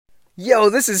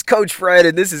Yo, this is Coach Fred,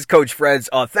 and this is Coach Fred's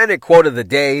authentic quote of the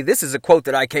day. This is a quote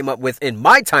that I came up with in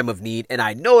my time of need, and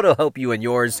I know it'll help you in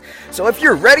yours. So if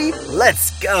you're ready, let's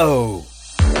go.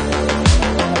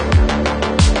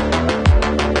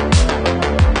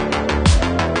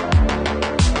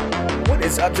 What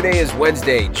is up? Today is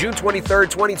Wednesday, June 23rd,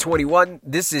 2021.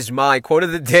 This is my quote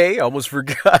of the day. I almost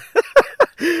forgot.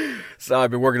 So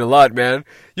I've been working a lot, man.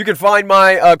 You can find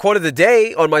my quote of the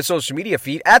day on my social media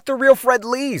feed at The Real Fred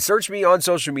Lee. Search me on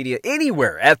social media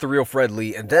anywhere at The Real Fred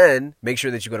Lee. And then make sure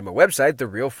that you go to my website,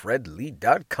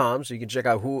 TheRealFredLee.com, so you can check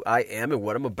out who I am and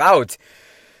what I'm about.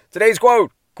 Today's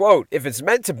quote, if it's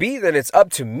meant to be, then it's up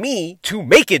to me to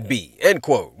make it be, end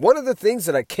quote. One of the things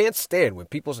that I can't stand when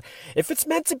people say, if it's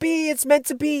meant to be, it's meant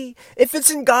to be. If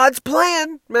it's in God's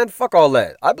plan, man, fuck all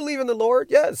that. I believe in the Lord,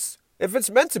 yes. If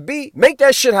it's meant to be, make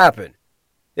that shit happen.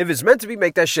 If it's meant to be,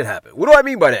 make that shit happen. What do I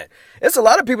mean by that? It's a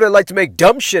lot of people that like to make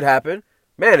dumb shit happen.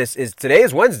 Man, today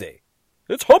is Wednesday.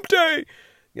 It's hump day.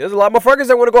 There's a lot of motherfuckers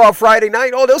that want to go out Friday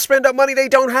night. Oh, they'll spend up money they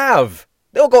don't have.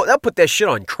 They'll put that shit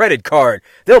on credit card.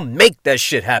 They'll make that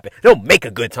shit happen. They'll make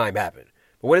a good time happen.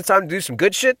 But when it's time to do some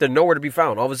good shit, they're nowhere to be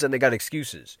found. All of a sudden, they got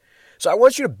excuses. So I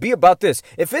want you to be about this.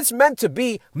 If it's meant to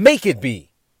be, make it be.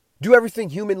 Do everything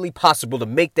humanly possible to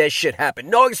make that shit happen.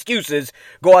 No excuses.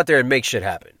 Go out there and make shit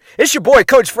happen. It's your boy,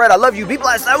 Coach Fred. I love you. Be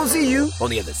blessed. I will see you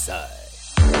on the other side.